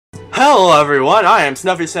Hello everyone, I am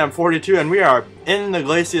SnuffySam42 and we are in the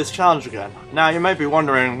Glacius Challenge again. Now you might be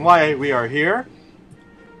wondering why we are here.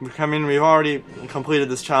 I mean, we've already completed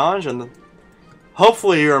this challenge and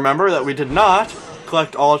hopefully you remember that we did not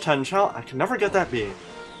collect all 10 challenge. I can never get that B.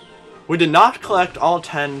 We did not collect all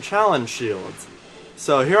 10 challenge shields.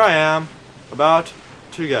 So here I am, about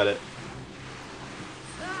to get it.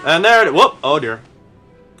 And there it is. Whoop! Oh dear.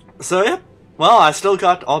 So yep, well I still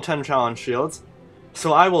got all 10 challenge shields.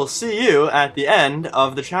 So I will see you at the end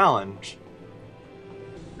of the challenge.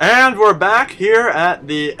 And we're back here at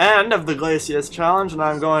the end of the Glacius challenge, and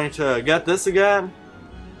I'm going to get this again.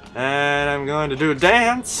 And I'm going to do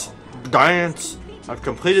dance. Dance. I've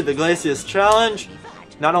completed the Glacius challenge.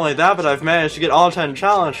 Not only that, but I've managed to get all 10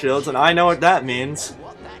 challenge shields, and I know what that means.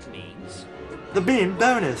 The Beam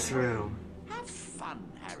bonus room. Have fun,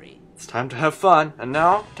 Harry. It's time to have fun. And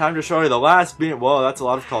now, time to show you the last Beam. Whoa, that's a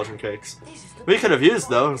lot of cauldron cakes. We could have used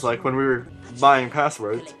those, like when we were buying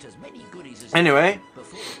passwords. Anyway,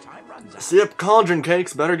 see up cauldron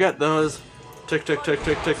cakes, better get those. Tick tick tick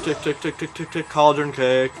tick tick tick tick tick tick tick tick, cauldron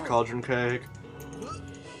cake, cauldron cake.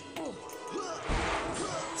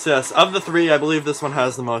 So yes, of the three, I believe this one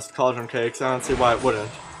has the most cauldron cakes. I don't see why it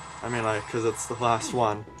wouldn't. I mean, like, because it's the last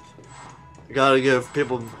one. You gotta give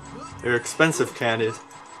people your expensive candies.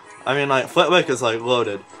 I mean, like, Flitwick is like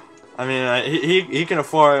loaded. I mean, he can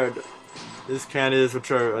afford these candies, which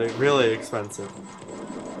are like really expensive.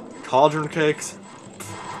 Cauldron cakes.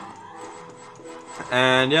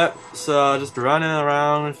 And yep, so just running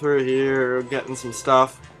around through here, getting some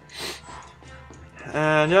stuff.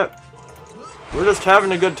 And yep, we're just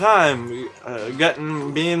having a good time,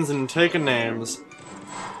 getting beans and taking names.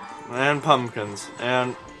 And pumpkins,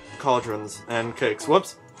 and cauldrons, and cakes.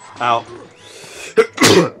 Whoops. Ow.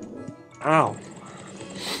 Ow.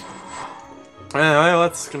 Anyway,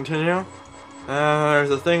 let's continue.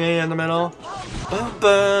 There's a thingy in the middle.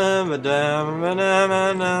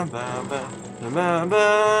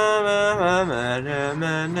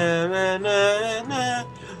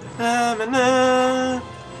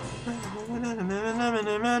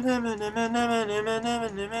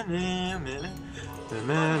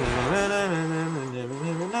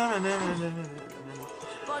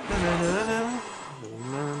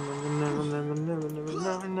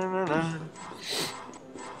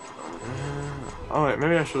 Oh wait,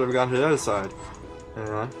 maybe I should have gone to the other side. Hang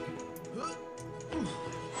on.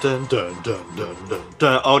 Dun dun dun dun dun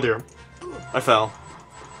dun. Oh dear. I fell.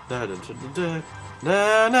 Dun dun dun dun.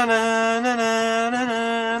 Na na na na na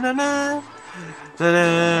na na na.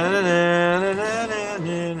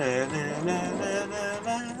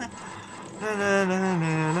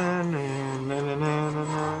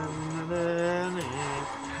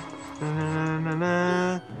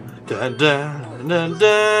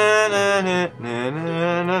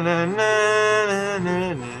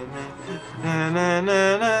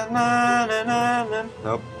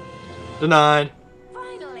 Nope. Denied.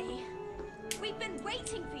 Finally. We've been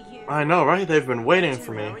waiting for you. I know, right? They've been waiting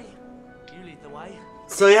for me.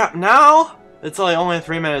 So yeah, now it's only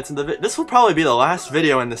 3 minutes into the this will probably be the last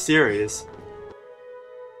video in the series.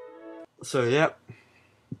 So yep.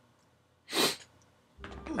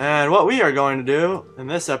 And what we are going to do in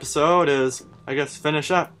this episode is, I guess, finish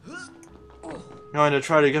up. I'm going to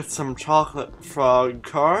try to get some chocolate frog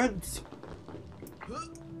cards.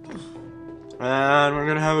 And we're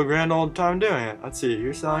going to have a grand old time doing it. Let's see,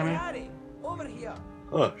 you're selling me?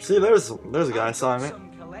 Oh, see, there's a guy selling me.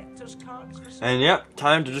 And yep,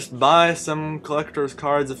 time to just buy some collector's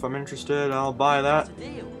cards if I'm interested. I'll buy that.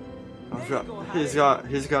 He's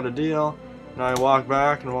got a deal. And I walk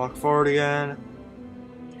back and walk forward again.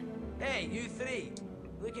 Hey, you three,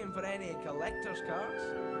 looking for any collector's cards?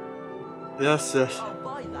 Yes, yes. I'll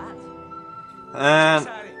buy that. And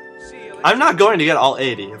I'm not going to get all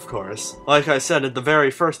 80, of course. Like I said at the very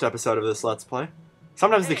first episode of this Let's Play.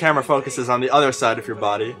 Sometimes the camera focuses on the other side of your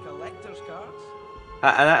body.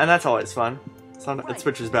 And that's always fun. It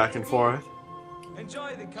switches back and forth.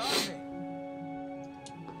 Enjoy the card.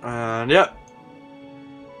 And yep.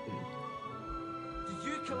 Do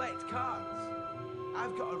you collect cards?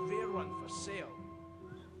 I've got a rare one for sale.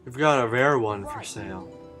 We've got a rare one for sale.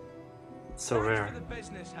 So rare. For the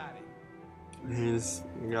business, Harry.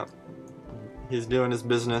 He's doing his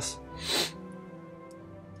business.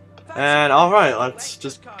 And alright, let's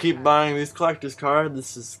just keep buying these collector's cards.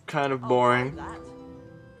 This is kind of boring.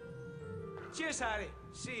 Cheers, Harry.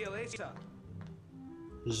 See you later.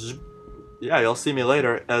 Yeah, you'll see me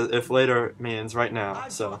later, as if later means right now,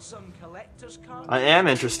 so. I am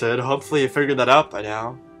interested. Hopefully you figured that out by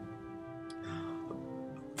now.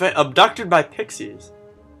 Abducted by pixies.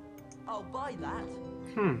 I'll buy that.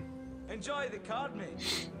 Enjoy the card,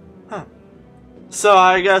 mate. Huh. So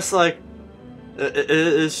I guess like,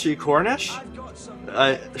 is she Cornish? I've got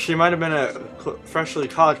some. She might have been a freshly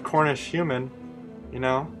caught Cornish human, you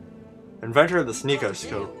know, inventor of the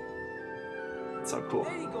sneakoscope. So cool.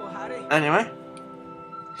 There you go, Harry. Anyway,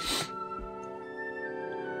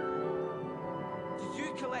 Do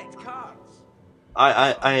you collect cards?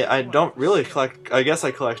 I don't really collect. I guess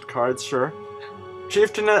I collect cards, sure.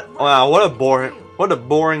 Chieftain. Wow, what a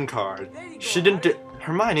boring card. She didn't do.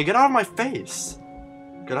 Hermione, get out of my face.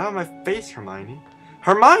 Get out of my face, Hermione.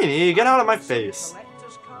 Hermione, get out of my face.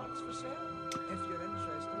 Collector's cards for sale, if you're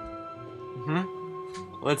interested.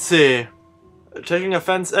 Let's see. Taking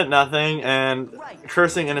offense at nothing and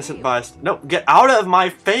cursing innocent bystanders. No, get out of my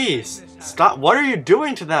face! Stop. What are you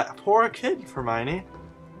doing to that poor kid, Hermione?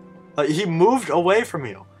 He moved away from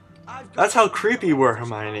you. That's how creepy you were,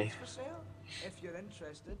 Hermione. For sale, if you're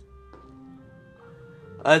interested.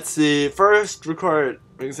 Let's see. First, record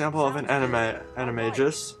example of an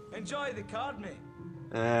animagus. Enjoy the card, mate.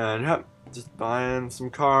 And yep, just buying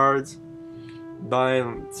some cards.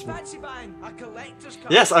 Buying some... Fancy buying a collector's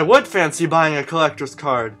card? Yes, I would fancy buying a collector's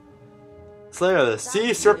card. Slayer of the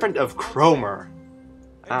Sea Serpent of Cromer.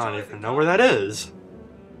 I don't even know where that is.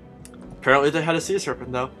 Apparently they had a sea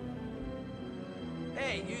serpent though.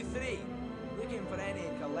 Hey, you three. Looking for any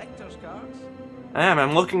collector's cards?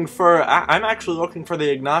 I'm looking for... I'm actually looking for the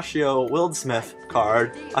Ignacio Wildsmith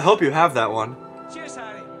card. I hope you have that one. Cheers,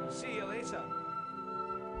 Harry. See you later.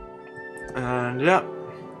 And yeah,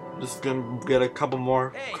 just gonna get a couple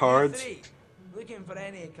more Hey, cards. you three. Looking for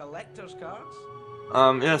any collector's cards?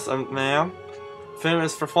 Yes, ma'am.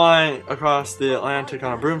 Famous for flying across the Atlantic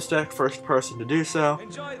on a broomstick, first person to do so.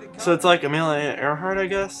 Enjoy the card. So it's like Amelia Earhart, I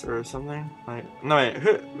guess, or something. Like, no wait,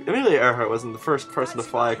 Amelia Earhart wasn't the first person to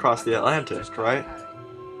fly across the Atlantic, right?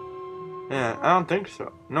 Yeah, I don't think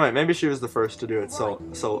so. No wait, maybe she was the first to do it. So,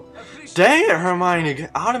 dang it, Hermione,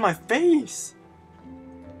 get out of my face!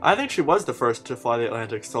 I think she was the first to fly the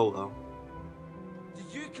Atlantic solo. Do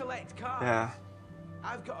you collect cards? Yeah.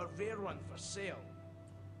 I've got a rare one for sale.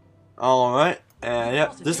 All right.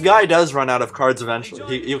 Yeah, this guy does run out of cards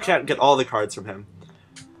eventually. You can't get all the cards from him.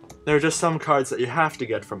 There are just some cards that you have to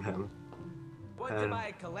get from him. Want to buy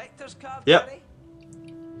a collector's card? Yep. Harry?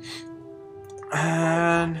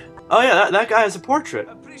 And oh yeah, that guy has a portrait.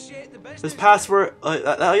 Appreciate the business. His password.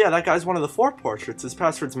 Oh yeah, that guy's one of the 4 portraits. His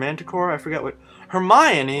password's Manticore. I forget what.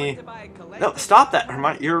 Hermione. Want to buy a No, collector's stop that, card?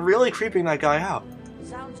 Hermione. You're really creeping that guy out.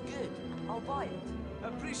 Sounds good. I'll buy it.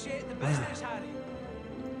 Appreciate the business, Harry.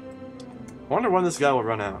 I wonder when this guy will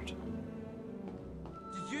run out. Do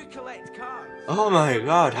you collect cards? Oh my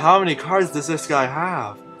god, how many cards does this guy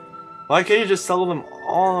have? Why can't you just sell them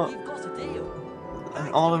all You've got a deal.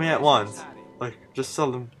 and all of me at once? Like, just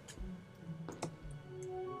sell them.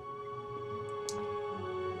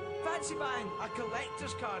 Fancy buying a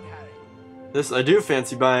collector's card, Harry? This I do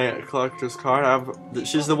fancy buying a collector's card.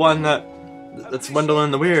 She's the one that's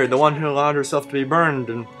Gwendolyn the Weird, the one who allowed herself to be burned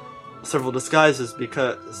in several disguises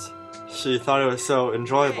because she thought it was so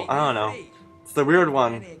enjoyable. I don't know. It's the weird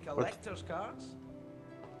one. Any collector's cards?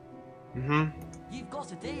 You've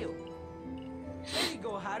got a deal. There you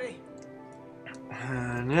go, Harry.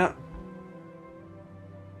 And yeah.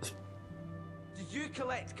 Do you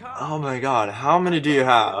collect cards? Oh my god, how many do you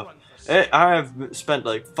have? I have spent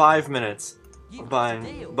like 5 minutes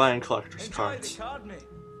buying collector's Enjoy cards. the card, mate.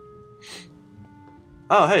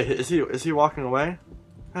 Oh hey, is he walking away?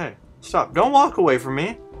 Hey, stop! Don't walk away from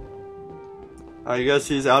me. I guess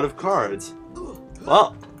he's out of cards.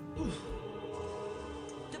 Well,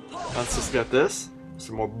 let's just get this.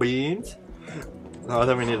 Some more beans. No, I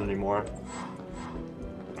don't we need any more.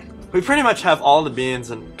 We pretty much have all the beans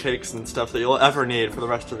and cakes and stuff that you'll ever need for the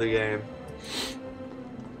rest of the game.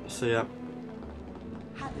 So yeah.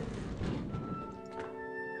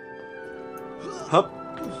 Hup.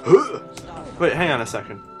 Wait, hang on a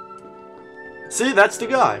second. See, that's the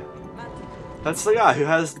guy. That's the guy who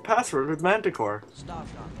has the password with Manticore.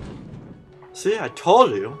 See, I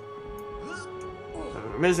told you.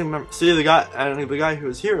 Amazing see, the guy who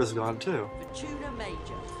was here is gone too.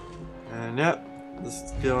 And yep, this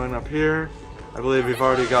is going up here. I believe we've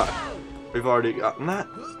already gotten that.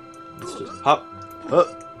 Let's just hop,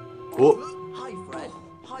 up, whoop. Hi, Fred.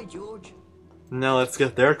 Hi, George. Now let's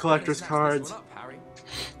get their collector's cards.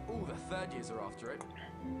 All the third years are after it.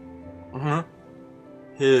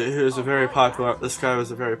 He was a very popular. This guy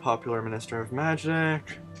was a very popular minister of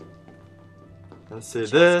magic. Let's see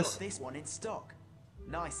this. This one in stock.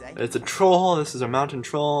 Nice, eh? It's a troll. This is a mountain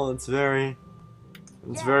troll. It's very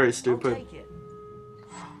stupid. I'll take it.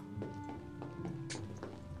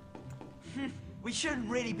 We We shouldn't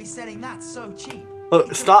really be selling that so cheap.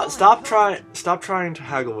 Look, stop trying to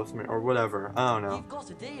haggle with me or whatever. I don't know. You've got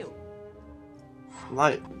a deal.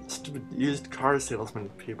 Like stupid used car salesman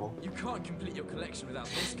people. You can't complete your collection without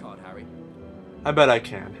this card, Harry. I bet I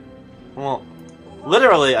can. Well,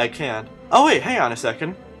 literally I can. Oh wait, hang on a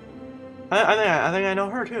second. I think I know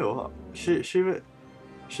her too. She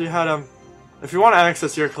had If you want to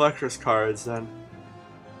access your collector's cards, then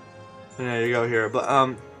there you go here.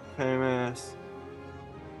 But famous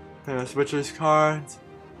witches cards.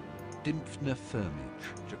 Dimphna Firmage,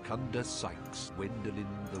 Jacunda Sykes, Wendelin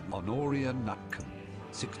the Honoria Nutcombe,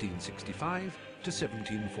 1665 to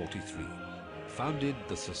 1743. Founded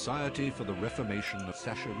the Society for the Reformation of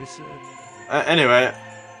Sasharissa. Anyway,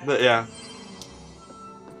 but yeah.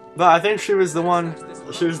 But I think she was the one.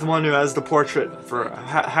 She was the one who has the portrait for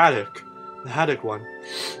Haddock, the Haddock one.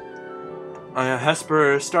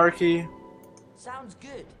 Hesper Starkey. Sounds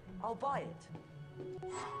good. I'll buy it.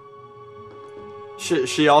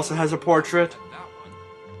 She also has a portrait. That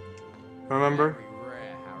one. Remember? Very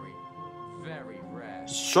rare, Harry. Very rare.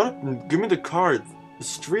 Shut up and give me the card. The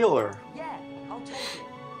Streeler. Yeah, I'll take it.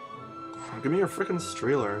 Give me your freaking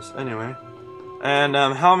Streelers. Anyway. And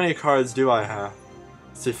how many cards do I have?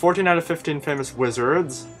 Let's see, 14 out of 15 famous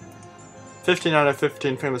wizards. 15 out of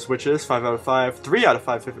 15 famous witches. 5 out of 5. 3 out of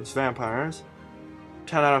 5 famous vampires.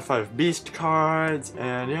 10 out of 5 beast cards.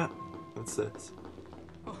 And yeah, that's this.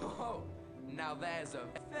 Oh, now there's a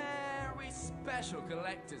very special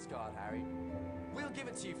collector's card, Harry. We'll give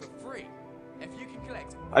it to you for free if you can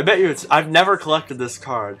collect. I bet you I've never collected this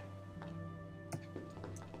card.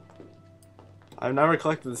 I've never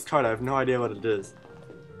collected this card. I have no idea what it is.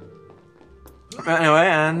 Anyway,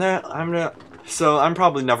 and I'm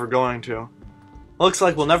probably never going to. Looks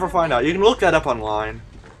like we'll never find out. You can look that up online.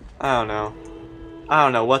 I don't know. I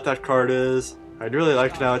don't know what that card is. I'd really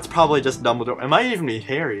like to know. It's probably just Dumbledore. It might even be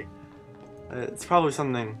Harry. It's probably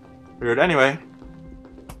something weird. Anyway,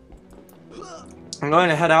 I'm going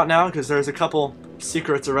to head out now because there's a couple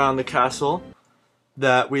secrets around the castle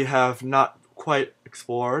that we have not quite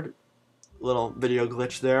explored. Little video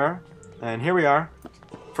glitch there. And here we are.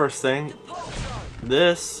 First thing.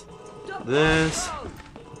 This,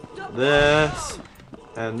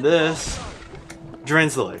 and this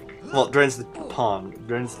drains the lake. Well, it drains the pond.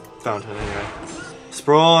 Drains the fountain anyway.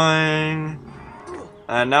 Sprawling.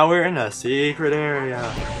 And now we're in a secret area.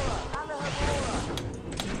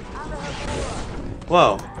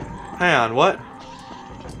 Whoa. Hang on, what?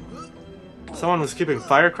 Someone was keeping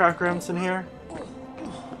firecracker imps in here?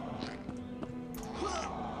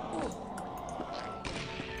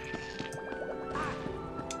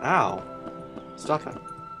 Ow. Stop it.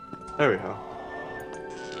 There we go.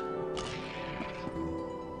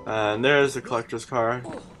 And there's the collector's card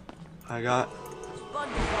I got.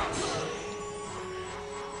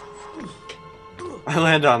 I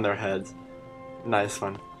landed on their heads. Nice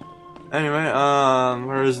one. Anyway,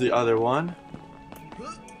 where is the other one?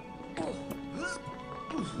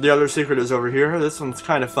 The other secret is over here. This one's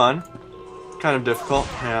kind of fun. Kind of difficult.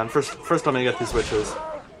 Hang on. First let me get these witches.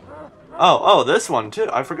 Oh, this one too.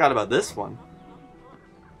 I forgot about this one.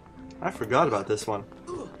 I forgot about this one.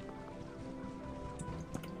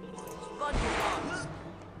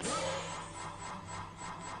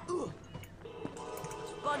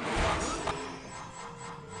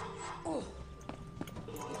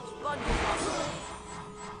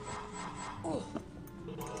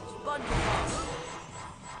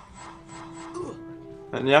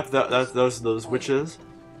 And yep, those witches.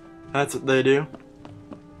 That's what they do.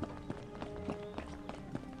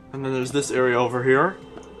 And then there's this area over here.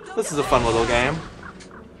 This is a fun little game.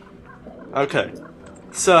 Okay,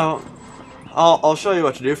 so I'll show you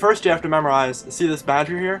what to do. First, you have to memorize. See this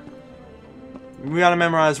badger here? We gotta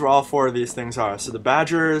memorize where all 4 of these things are. So the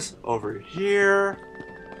badger's over here.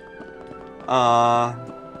 So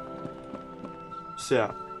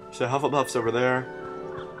yeah, so Hufflepuff's over there.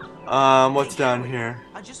 What's down here?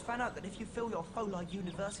 I just found out that if you fill your Fola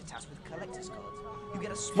Universitas with collector's cards, you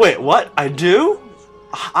get a... Wait, what? I do?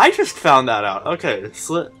 I just found that out. Okay,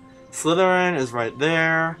 Slytherin is right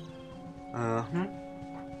there.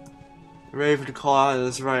 Ravenclaw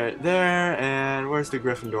is right there, and where's the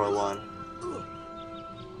Gryffindor one?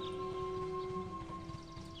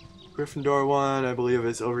 Gryffindor one, I believe,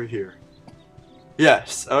 is over here.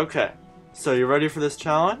 Yes, okay. So, you ready for this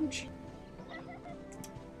challenge?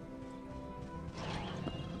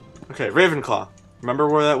 Okay, Ravenclaw. Remember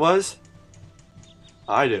where that was?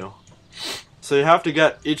 I do. So you have to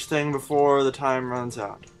get each thing before the time runs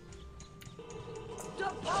out.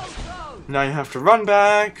 Now you have to run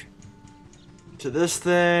back to this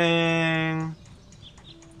thing.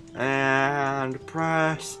 And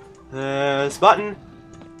press this button.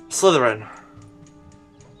 Slytherin.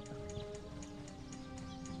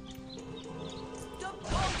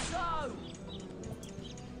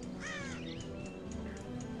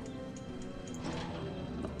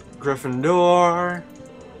 Gryffindor.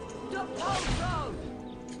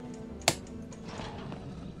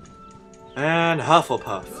 And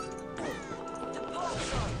Hufflepuff.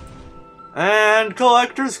 And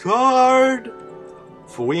Collector's Card.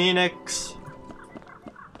 Phoenix.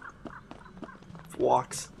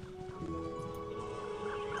 Walks.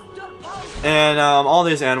 And all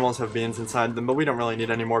these animals have beans inside them, but we don't really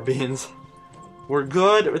need any more beans. We're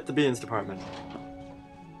good with the beans department.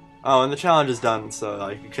 Oh, and the challenge is done, so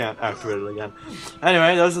like you can't activate it again.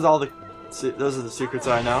 Anyway, those are the secrets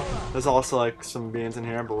I know. There's also like some beans in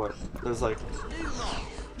here, but there's like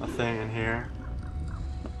a thing in here.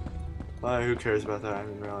 Well, who cares about that? I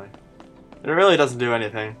mean, really, it really doesn't do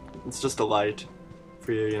anything. It's just a light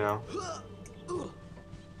for you, you know.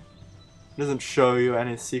 It doesn't show you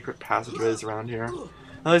any secret passageways around here.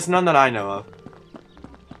 At least none that I know of.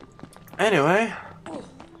 Anyway.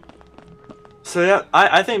 So yeah,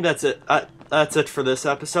 I think that's it. That's it for this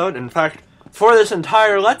episode. In fact, for this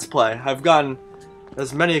entire Let's Play, I've gotten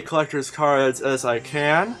as many collector's cards as I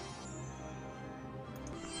can.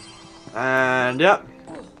 And yep,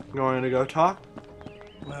 going to go talk.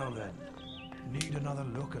 Well then, need another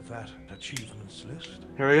look at that achievements list.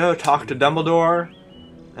 Here we go, talk to Dumbledore.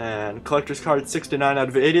 And collector's card 69 out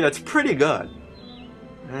of 80, that's pretty good.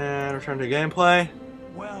 And return to gameplay.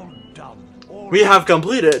 Well done. We have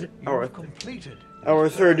completed our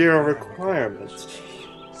third year of requirement. requirements.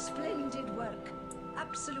 Splendid work.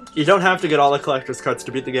 Absolutely. You don't have to get all the collector's cards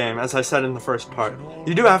to beat the game, as I said in the first part.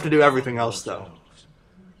 You do have to do everything else, though.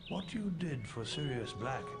 What you did for Sirius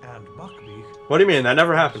Black and Buckbeak. What do you mean? That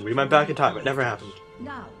never happened. We went back in time. It never happened.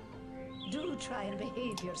 Now, do try and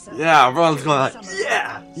behave yourself. Yeah, everyone's going like,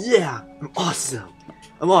 yeah, I'm awesome.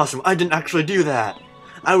 I'm awesome. I didn't actually do that.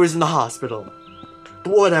 I was in the hospital.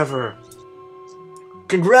 But whatever.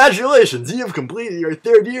 Congratulations, you have completed your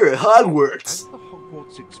third year at Hogwarts. As the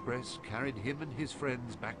Hogwarts Express carried him and his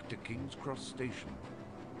friends back to King's Cross Station,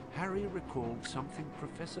 Harry recalled something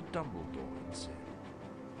Professor Dumbledore had said.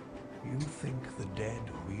 You think the dead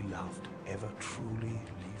we loved ever truly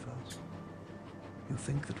leave us? You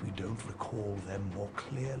think that we don't recall them more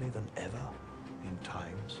clearly than ever in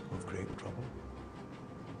times of great trouble?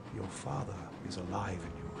 Your father is alive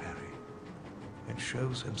in you, Harry, and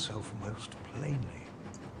shows himself most plainly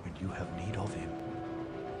when you have need of him.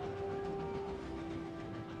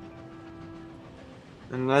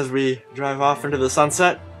 And as we drive off into the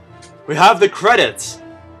sunset, we have the credits.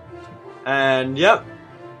 And yep.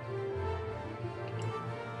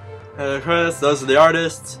 The credits, those are the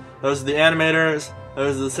artists, those are the animators,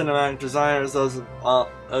 those are the cinematic designers,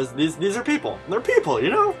 these are people. They're people, you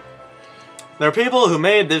know? They're people who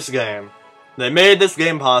made this game. They made this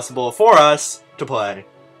game possible for us to play.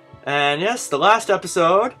 And yes, the last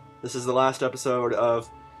episode, this is the last episode of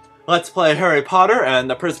Let's Play Harry Potter and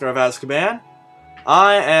the Prisoner of Azkaban.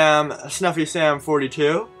 I am Snuffy Sam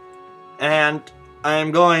 42, and I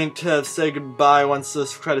am going to say goodbye once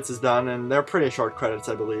this credits is done, and they're pretty short credits,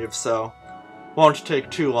 I believe, so won't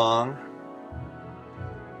take too long,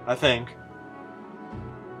 I think.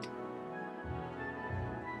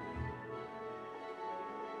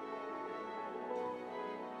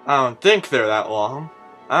 I don't think they're that long.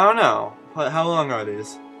 I don't know. How long are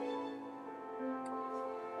these?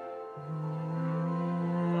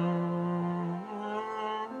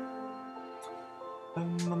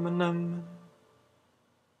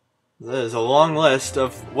 There's a long list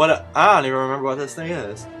of what I don't even remember what this thing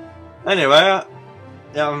is. Anyway,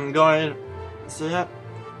 yeah, I'm going. So yeah.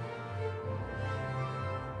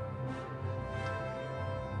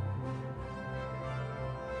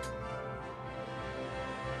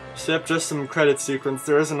 Yep, just some credit sequence.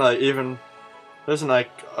 There isn't like there isn't like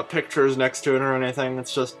pictures next to it or anything.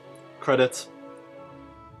 It's just credits.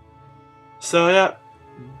 So yeah.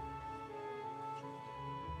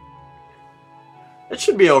 It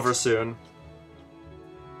should be over soon.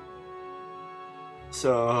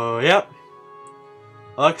 So, yep.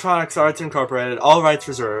 Electronics Arts Incorporated, all rights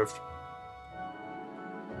reserved.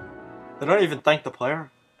 They don't even thank the player.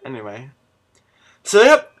 Anyway. So,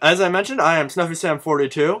 yep, as I mentioned, I am Snuffy Sam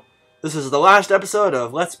 42. This is the last episode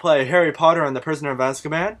of Let's Play Harry Potter and the Prisoner of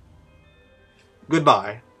Azkaban.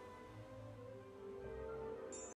 Goodbye.